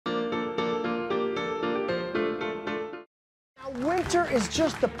Winter is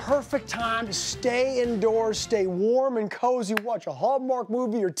just the perfect time to stay indoors, stay warm and cozy, watch a Hallmark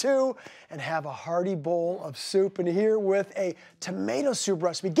movie or two, and have a hearty bowl of soup. And here with a tomato soup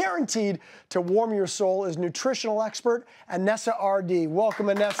recipe guaranteed to warm your soul is nutritional expert Annessa RD. Welcome,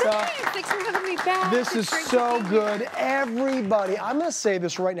 Annessa. Thanks for having me back. This is so good. Everybody, I'm going to say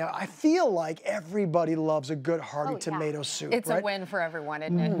this right now. I feel like everybody loves a good hearty tomato soup. It's right? a win for everyone,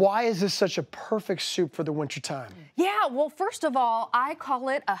 isn't it? Why is this such a perfect soup for the winter time? Yeah, well, first of all, I call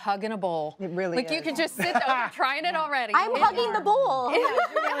it a hug in a bowl. It really like is. you can just sit there, you're trying it already. I'm hugging the bowl.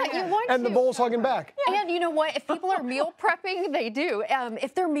 Yeah, you want And the to. bowl's hugging back. And you know what? If people are meal prepping, they do.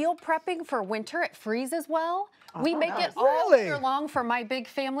 If they're meal prepping for winter, it freezes well. We make it all year long for my big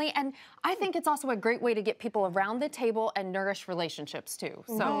family, and I think it's also a great way to get people around the table and nourish relationships too.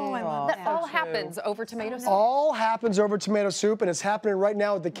 So I love that all happens over tomato soup. All happens over tomato soup, and it's happening right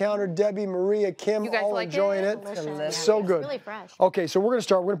now at the counter. Debbie, Maria, Kim, You guys all like enjoying it? it. Delicious. So It's good. really fresh. Okay, so we're going to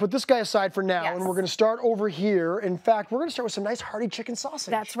start. We're going to put this guy aside for now, Yes. and we're going to start over here. In fact, we're going to start with some nice hearty chicken sausage.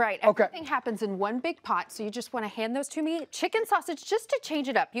 That's right. Okay. Everything happens in one big pot, so you just want to hand those to me. Chicken sausage, just to change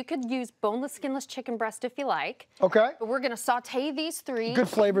it up. You could use boneless, skinless chicken breast if you like. Okay. But we're going to saute these three. Good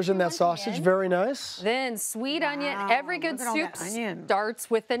flavors in that sausage. Very nice. Then sweet onion. Every good look at all soup that onion. starts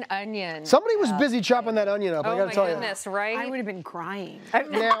with an onion. Somebody was busy chopping that onion up, I Oh got my to tell goodness, right? I would have been crying.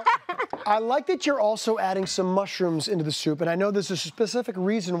 Now, I like that you're also adding some mushrooms into the soup, and I know there's a specific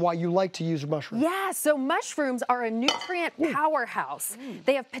reason why you like to use mushrooms. Yeah, so mushrooms are a nutrient powerhouse.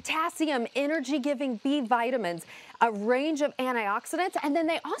 They have potassium, energy-giving B vitamins, a range of antioxidants, and then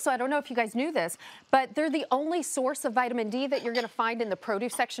they also, I don't know if you guys knew this, but they're the only source of vitamin D that you're going to find in the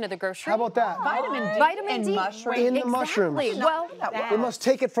produce section of the grocery. How about that? Vitamin D Vitamin in D. mushrooms. In the Exactly. mushrooms. Well, We must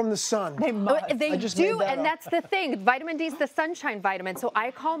take it from the sun. They must. they I just made do, that and up. that's the thing. Vitamin D is the sunshine vitamin, so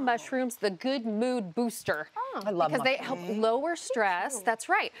I call mushrooms the good mood booster. I love because they help lower stress. That's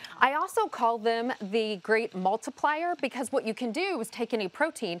right. I also call them the great multiplier because what you can do is take any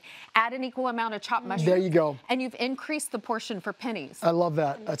protein, add an equal amount of chopped mushrooms. There you go. And you've increased the portion for pennies. I love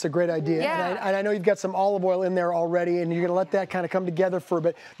that. That's a great idea. Yeah. And I know you've got some olive oil in there already, and you're going to let that kind of come together for a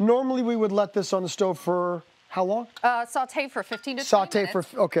bit. Normally, we would let this on the stove for how long? Saute for 15 to 20 Saute minutes.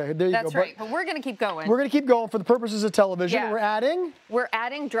 for, okay, there you That's go. right, but we're going to keep going. We're going to keep going for the purposes of television. Yeah. We're adding?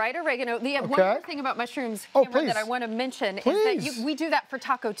 dried oregano. One Okay. more thing about mushrooms, Oh, Cameron, that please. I want to mention is Please. that we do that for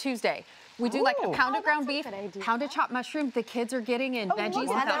Taco Tuesday. We do like a Ooh. pound of ground that's a beef, good idea. pound of chopped mushroom. The kids are getting in veggies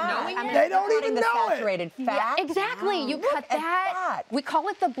without knowing it. They don't even the know it. saturated Yeah, fat. exactly. You cut that. We call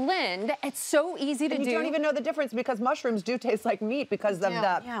it the blend. It's so easy to And do. you don't even know the difference because mushrooms do taste like meat because of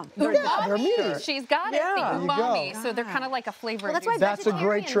the. They're meaty. She's got it. Yeah. The There you go. umami. So they're kind of like a flavor. Well, that's why That's a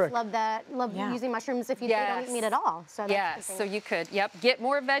great vegetarians trick. love that. Love using mushrooms if you they don't eat meat at all. So that's Yes, the so thing. you could. Yep, get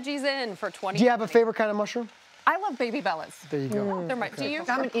more veggies in for 20. Do you have a favorite kind of mushroom? I love baby bellas. There you go. They're my, do you?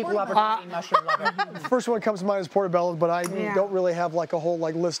 I'm an equal opportunity mushroom lover. The first one that comes to mind is portobello, but I don't really have like a whole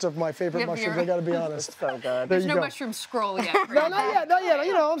list of my favorite Yeah, mushrooms. you're- I got to be honest. So good. There There's you no go. mushroom scroll yet. No, not yet, not yet.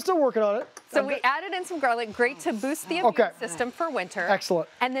 You know, I'm still working on it. So we added in some garlic, great to boost the immune system for winter. Excellent.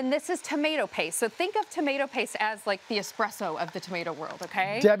 And then this is tomato paste. So think of tomato paste as like the espresso of the tomato world,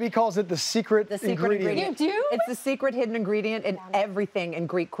 okay? Debbie calls it the secret ingredient. You do? It's the secret hidden ingredient in everything in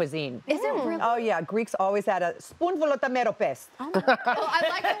Greek cuisine. Is it really? Oh yeah, Greeks always had a spoonful of tomato paste. Well, I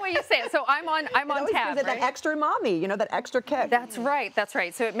like the way you say it. So I'm on Always tab, gives it right? that extra umami, you know, that extra kick. That's right, that's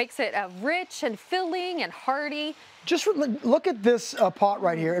right. So it makes it rich and filling and hearty. Just look at this pot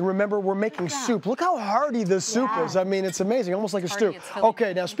right here, and remember, we're making soup. Look how hearty this soup is. I mean, it's amazing, almost like a Hearty, stew. it's filling.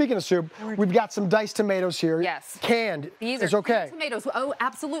 Okay, now speaking of soup, we've got some diced tomatoes here. Yes. Canned. These It's are okay. canned tomatoes. Oh,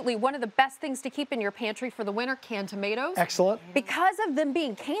 absolutely. One of the best things to keep in your pantry for the winter, canned tomatoes. Excellent. Because of them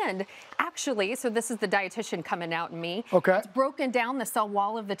being canned, actually, so this is the dietitian coming out in me. Okay. It's broken down the cell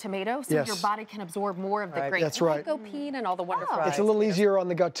wall of the tomato so Yes. your body can absorb more of the great That's right. lycopene and all the wonderful It's a little easier on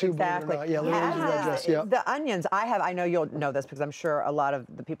the gut too, believe it Exactly. or not. Yeah, a little easier to digest. Yeah. The onions, I know you'll know this because I'm sure a lot of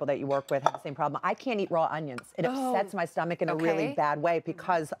the people that you work with have the same problem. I can't eat raw onions. It upsets my stomach in a really Okay. bad way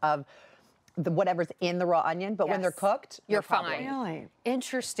because of whatever's in the raw onion. But when they're Yes. cooked, You're no problem. fine. Really?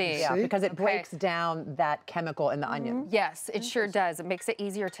 Interesting. Yeah, See? because it Okay. breaks down that chemical in the onion. Yes, it sure does. It makes it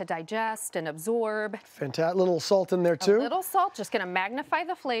easier to digest and absorb. Fantastic. Little salt in there A too. little salt, just going to magnify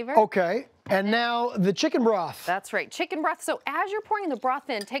the flavor. Okay. And now the chicken broth. That's right, chicken broth. So as you're pouring the broth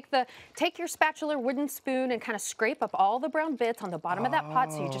in, take your spatula, wooden spoon, and kind of scrape up all the brown bits on the bottom of that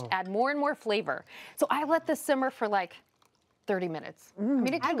pot so you just add more and more flavor. So I let this simmer for like 30 minutes. I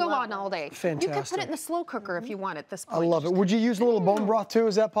mean, it could go on all day. Fantastic. You could put it in the slow cooker if you want at this point. I love it. Would you use a little bone broth too?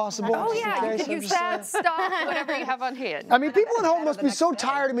 Is that possible? Oh Just in yeah, you case? could I'm use just that, stock, whatever you have on hand. I mean, people at home must be so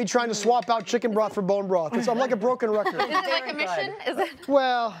tired of me trying to swap out chicken broth for bone broth. I'm like a broken record. Is it like a mission? Is it?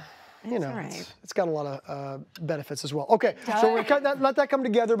 Well, you know, right. it's got a lot of benefits as well. Okay, so we're gonna let that come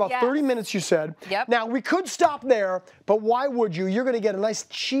together about 30 minutes, you said. Yep. Now, we could stop there, but why would you? You're going to get a nice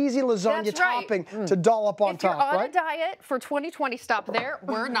cheesy lasagna That's right. topping to doll up on If you're top, on right? a diet for 2020, stop there.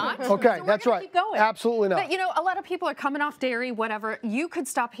 We're not. Okay, So we're that's gonna right. Keep going. Absolutely not. But you know, a lot of people are coming off dairy, whatever. You could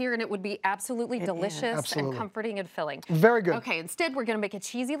stop here and it would be absolutely delicious Absolutely. and comforting and filling. Very good. Okay, instead we're going to make a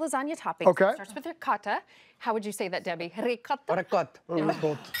cheesy lasagna topping. Okay. So it starts with ricotta. How would you say that, Debbie? Ricotta?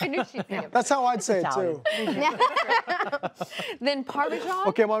 Ricotta. I knew she'd say it. That's how I'd say it Italian. too. Then Parmesan.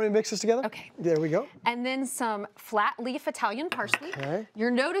 Okay, want me to mix this together? Okay. There we go. And then some flat leaf Italian parsley. Okay. You're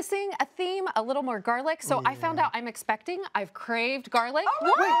noticing a theme, a little more garlic. So I found out I'm expecting, I've craved garlic.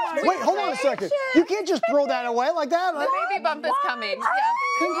 Wait, hold on a second. You can't just throw that away like that. The baby bump is coming. Yeah.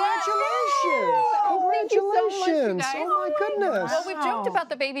 Congratulations! Thank you so much, you Congratulations! guys. Oh my goodness! Well, we've joked about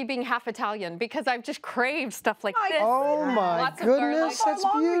the baby being half Italian because I've just craved stuff like this. Oh my Lots of garlic. goodness, that's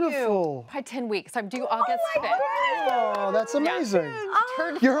How long are you? beautiful. Probably 10 weeks. I'm due August 5th. Oh, that's amazing.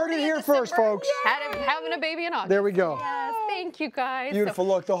 Turned You heard 40 it in here first, December. folks. Having a baby in August. There we go. Yes, thank you guys. Beautiful.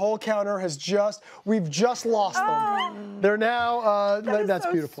 Look, the whole counter has we've just lost them. They're now, that's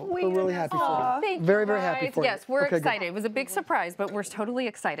so beautiful. sweet, We're really happy for you. Thank you, Very, very happy guys. for you. Yes, we're Okay, good. excited. It was a big surprise, but we're totally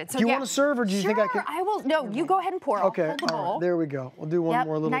excited. So Do you yeah. want to serve or do you think I Sure, can? I will. No, you go ahead and pour. I'll Okay, hold the all bowl. right, there we go. We'll do one Yep,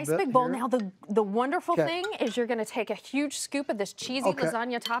 more little nice bit. big bowl. here. Now the wonderful Okay. thing is you're going to take a huge scoop of this cheesy Okay.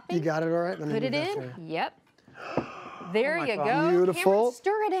 lasagna topping. You got it, all right? Let me Put move it that for in. you. Yep. There you go. Beautiful. Cameron,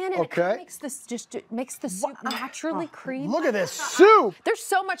 stir it in, and it kind Okay. of makes the soup naturally creamy. Look at this soup. There's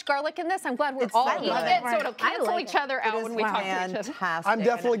so much garlic in this. I'm glad we're It's all so eating good. it, so Right. it'll I cancel like each it. other out when we talk to each other. Fantastic. I'm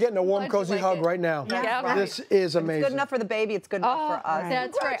definitely getting a warm, Glad you cozy like hug it. right now. Yeah, right. This is It's amazing. good enough for the baby. It's good enough for us.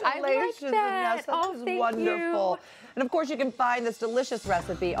 That's right. I like Congratulations, that. Annessa. Oh, This is thank wonderful. you. And of course, you can find this delicious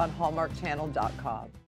recipe on hallmarkchannel.com.